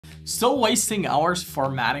Still wasting hours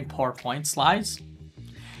formatting PowerPoint slides?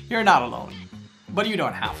 You're not alone, but you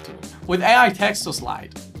don't have to. With AI Text to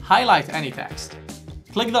Slide, highlight any text,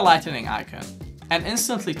 click the lightning icon, and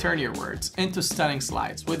instantly turn your words into stunning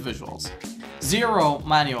slides with visuals. Zero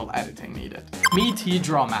manual editing needed. Meet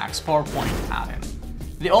EdrawMax PowerPoint Add-in,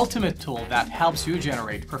 the ultimate tool that helps you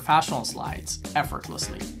generate professional slides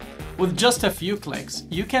effortlessly. With just a few clicks,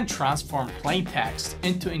 you can transform plain text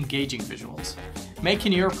into engaging visuals,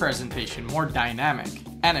 making your presentation more dynamic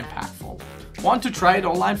and impactful. Want to try it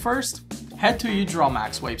online first? Head to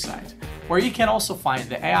EdrawMax website, where you can also find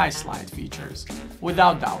the AI slide features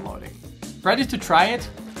without downloading. Ready to try it?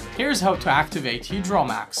 Here's how to activate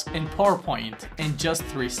EdrawMax in PowerPoint in just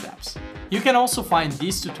 3 steps. You can also find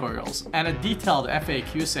these tutorials and a detailed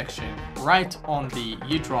FAQ section right on the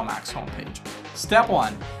EdrawMax homepage. Step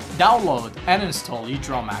 1. Download and install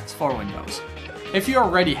EdrawMax for Windows. If you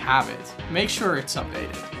already have it, make sure it's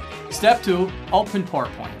updated. Step 2. Open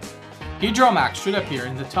PowerPoint. EdrawMax should appear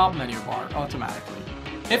in the top menu bar automatically.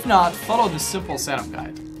 If not, follow this simple setup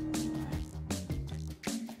guide.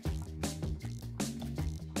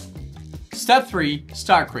 Step 3.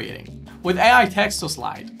 Start creating. With AI Text to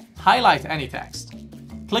Slide, highlight any text,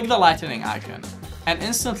 click the lightning icon, and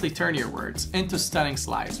instantly turn your words into stunning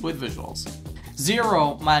slides with visuals.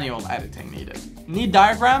 Zero manual editing needed. Need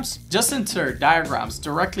diagrams? Just insert diagrams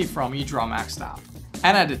directly from EdrawMax app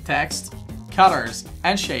and edit text, colors,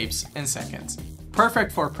 and shapes in seconds.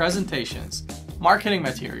 Perfect for presentations, marketing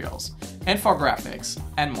materials, infographics,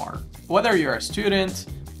 and more. Whether you're a student,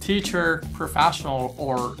 teacher, professional,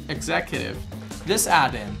 or executive, this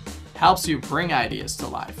add-in helps you bring ideas to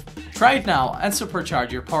life. Try it now and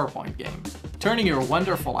supercharge your PowerPoint game, turning your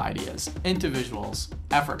wonderful ideas into visuals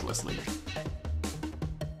effortlessly.